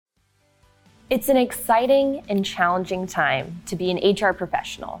It's an exciting and challenging time to be an HR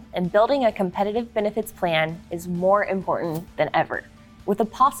professional, and building a competitive benefits plan is more important than ever. With a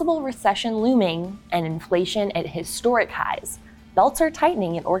possible recession looming and inflation at historic highs, belts are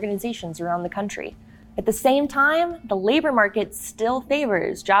tightening in organizations around the country. At the same time, the labor market still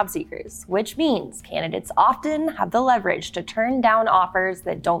favors job seekers, which means candidates often have the leverage to turn down offers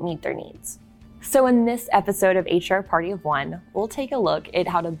that don't meet their needs. So in this episode of HR Party of One, we'll take a look at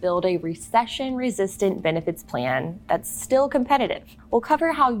how to build a recession-resistant benefits plan that's still competitive. We'll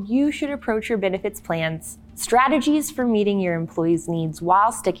cover how you should approach your benefits plans, strategies for meeting your employees' needs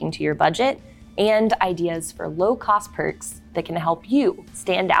while sticking to your budget, and ideas for low-cost perks that can help you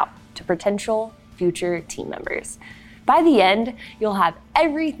stand out to potential future team members. By the end, you'll have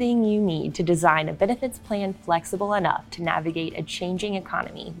everything you need to design a benefits plan flexible enough to navigate a changing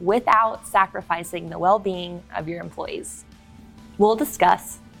economy without sacrificing the well-being of your employees. We'll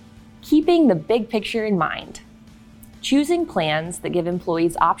discuss keeping the big picture in mind, choosing plans that give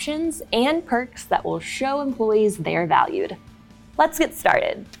employees options and perks that will show employees they're valued. Let's get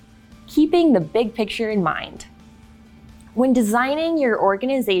started. Keeping the big picture in mind. When designing your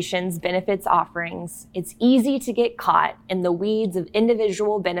organization's benefits offerings, it's easy to get caught in the weeds of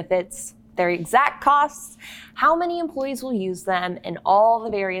individual benefits, their exact costs, how many employees will use them, and all the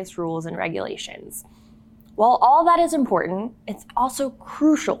various rules and regulations. While all that is important, it's also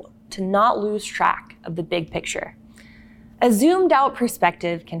crucial to not lose track of the big picture. A zoomed out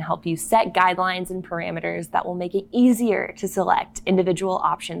perspective can help you set guidelines and parameters that will make it easier to select individual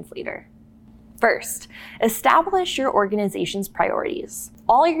options later. First, establish your organization's priorities.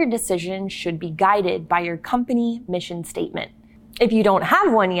 All your decisions should be guided by your company mission statement. If you don't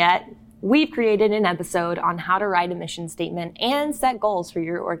have one yet, we've created an episode on how to write a mission statement and set goals for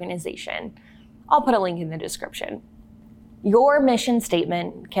your organization. I'll put a link in the description. Your mission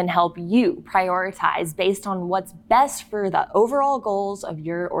statement can help you prioritize based on what's best for the overall goals of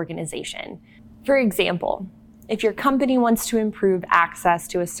your organization. For example, if your company wants to improve access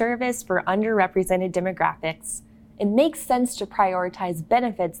to a service for underrepresented demographics, it makes sense to prioritize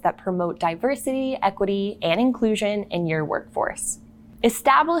benefits that promote diversity, equity, and inclusion in your workforce.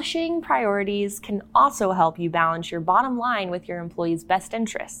 Establishing priorities can also help you balance your bottom line with your employees' best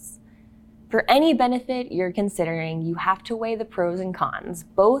interests. For any benefit you're considering, you have to weigh the pros and cons,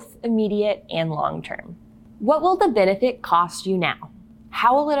 both immediate and long-term. What will the benefit cost you now?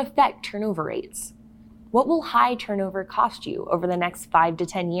 How will it affect turnover rates? What will high turnover cost you over the next 5 to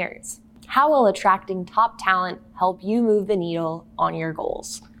 10 years? How will attracting top talent help you move the needle on your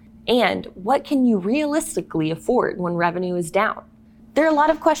goals? And what can you realistically afford when revenue is down? There are a lot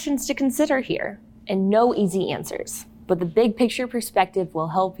of questions to consider here, and no easy answers, but the big picture perspective will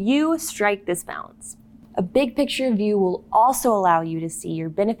help you strike this balance. A big picture view will also allow you to see your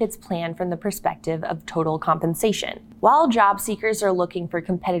benefits plan from the perspective of total compensation. While job seekers are looking for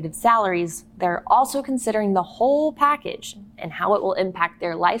competitive salaries, they're also considering the whole package and how it will impact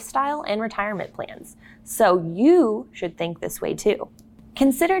their lifestyle and retirement plans. So you should think this way too.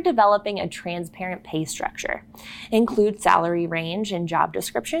 Consider developing a transparent pay structure. Include salary range and job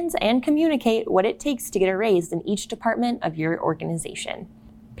descriptions, and communicate what it takes to get a raise in each department of your organization.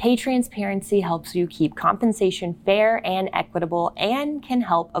 Pay transparency helps you keep compensation fair and equitable, and can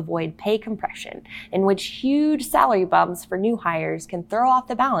help avoid pay compression, in which huge salary bumps for new hires can throw off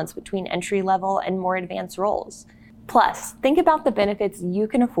the balance between entry-level and more advanced roles. Plus, think about the benefits you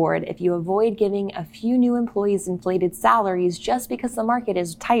can afford if you avoid giving a few new employees inflated salaries just because the market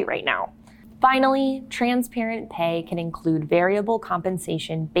is tight right now. Finally, transparent pay can include variable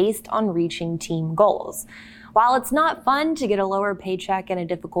compensation based on reaching team goals. While it's not fun to get a lower paycheck in a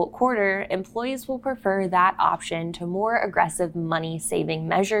difficult quarter, employees will prefer that option to more aggressive money-saving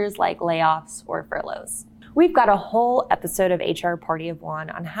measures like layoffs or furloughs. We've got a whole episode of HR Party of One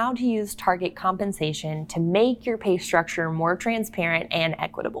on how to use target compensation to make your pay structure more transparent and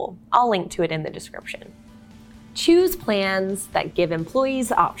equitable. I'll link to it in the description. Choose plans that give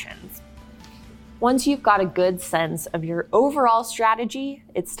employees options. Once you've got a good sense of your overall strategy,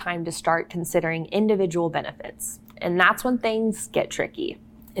 it's time to start considering individual benefits. And that's when things get tricky.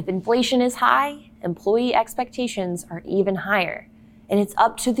 If inflation is high, employee expectations are even higher. And it's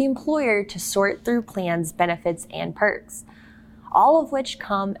up to the employer to sort through plans, benefits, and perks, all of which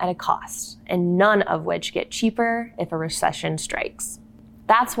come at a cost, and none of which get cheaper if a recession strikes.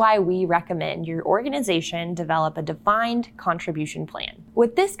 That's why we recommend your organization develop a defined contribution plan.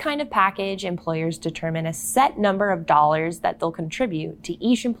 With this kind of package, employers determine a set number of dollars that they'll contribute to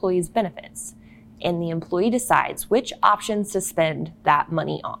each employee's benefits, and the employee decides which options to spend that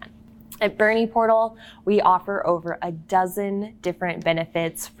money on. At Bernie Portal, we offer over a dozen different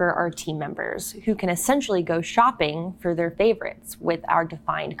benefits for our team members who can essentially go shopping for their favorites with our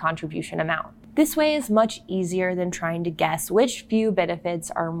defined contribution amount. This way is much easier than trying to guess which few benefits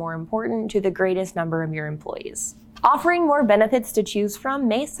are more important to the greatest number of your employees. Offering more benefits to choose from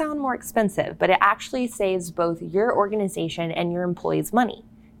may sound more expensive, but it actually saves both your organization and your employees money.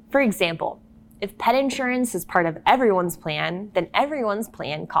 For example, if pet insurance is part of everyone's plan, then everyone's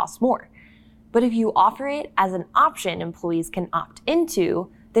plan costs more. But if you offer it as an option employees can opt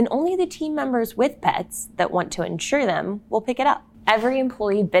into, then only the team members with pets that want to insure them will pick it up. Every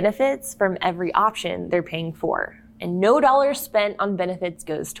employee benefits from every option they're paying for, and no dollar spent on benefits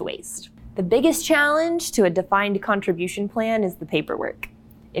goes to waste. The biggest challenge to a defined contribution plan is the paperwork.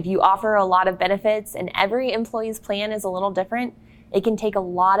 If you offer a lot of benefits and every employee's plan is a little different, it can take a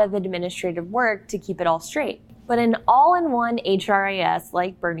lot of administrative work to keep it all straight. But an all-in-one HRIS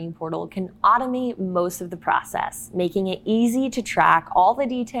like Bernie Portal can automate most of the process, making it easy to track all the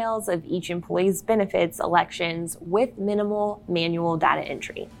details of each employee's benefits elections with minimal manual data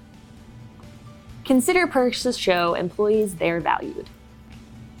entry. Consider perks to show employees they're valued.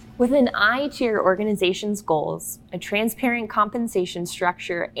 With an eye to your organization's goals, a transparent compensation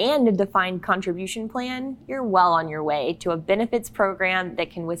structure, and a defined contribution plan, you're well on your way to a benefits program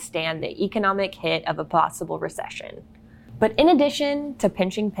that can withstand the economic hit of a possible recession. But in addition to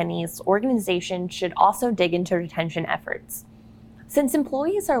pinching pennies, organizations should also dig into retention efforts. Since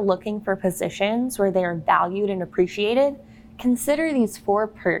employees are looking for positions where they are valued and appreciated, consider these 4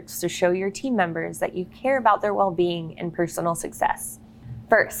 perks to show your team members that you care about their well-being and personal success.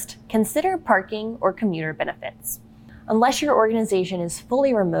 First, consider parking or commuter benefits. Unless your organization is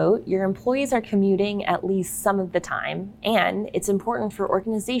fully remote, your employees are commuting at least some of the time, and it's important for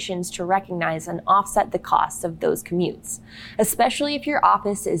organizations to recognize and offset the costs of those commutes, especially if your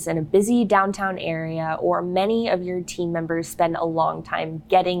office is in a busy downtown area or many of your team members spend a long time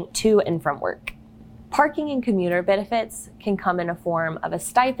getting to and from work. Parking and commuter benefits can come in a form of a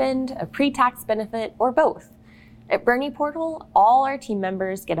stipend, a pre-tax benefit, or both. At Bernie Portal, all our team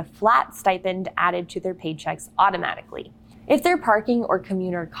members get a flat stipend added to their paychecks automatically. If their parking or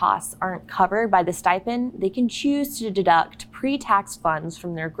commuter costs aren't covered by the stipend, they can choose to deduct pre-tax funds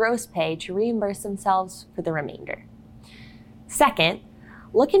from their gross pay to reimburse themselves for the remainder. Second,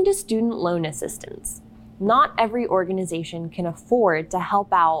 look into student loan assistance. Not every organization can afford to help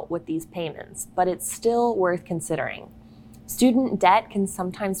out with these payments, but it's still worth considering. Student debt can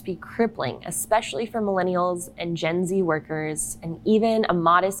sometimes be crippling, especially for millennials and Gen Z workers, and even a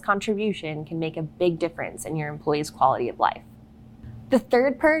modest contribution can make a big difference in your employees' quality of life. The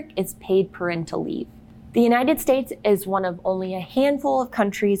third perk is paid parental leave. The United States is one of only a handful of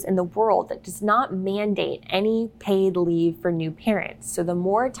countries in the world that does not mandate any paid leave for new parents, so the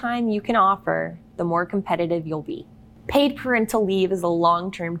more time you can offer, the more competitive you'll be. Paid parental leave is a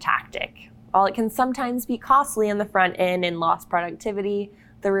long-term tactic. While it can sometimes be costly on the front end and lost productivity,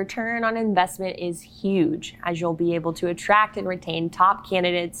 the return on investment is huge, as you'll be able to attract and retain top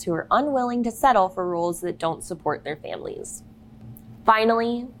candidates who are unwilling to settle for roles that don't support their families.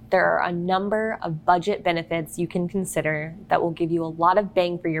 Finally, there are a number of budget benefits you can consider that will give you a lot of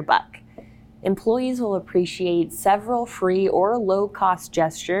bang for your buck. Employees will appreciate several free or low-cost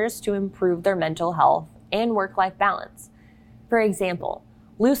gestures to improve their mental health and work-life balance. For example,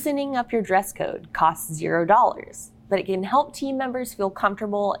 loosening up your dress code costs $0, but it can help team members feel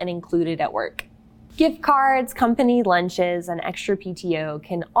comfortable and included at work. Gift cards, company lunches, and extra PTO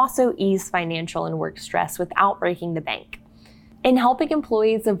can also ease financial and work stress without breaking the bank. And helping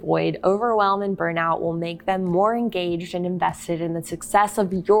employees avoid overwhelm and burnout will make them more engaged and invested in the success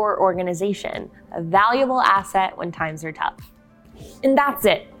of your organization, a valuable asset when times are tough. And that's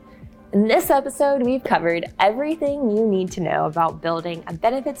it. In this episode, we've covered everything you need to know about building a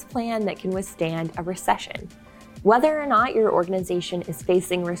benefits plan that can withstand a recession. Whether or not your organization is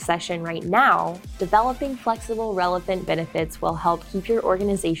facing recession right now, developing flexible, relevant benefits will help keep your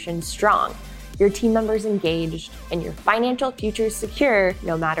organization strong, your team members engaged, and your financial future secure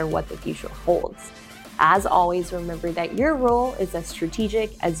no matter what the future holds. As always, remember that your role is as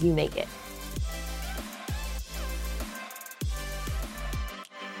strategic as you make it.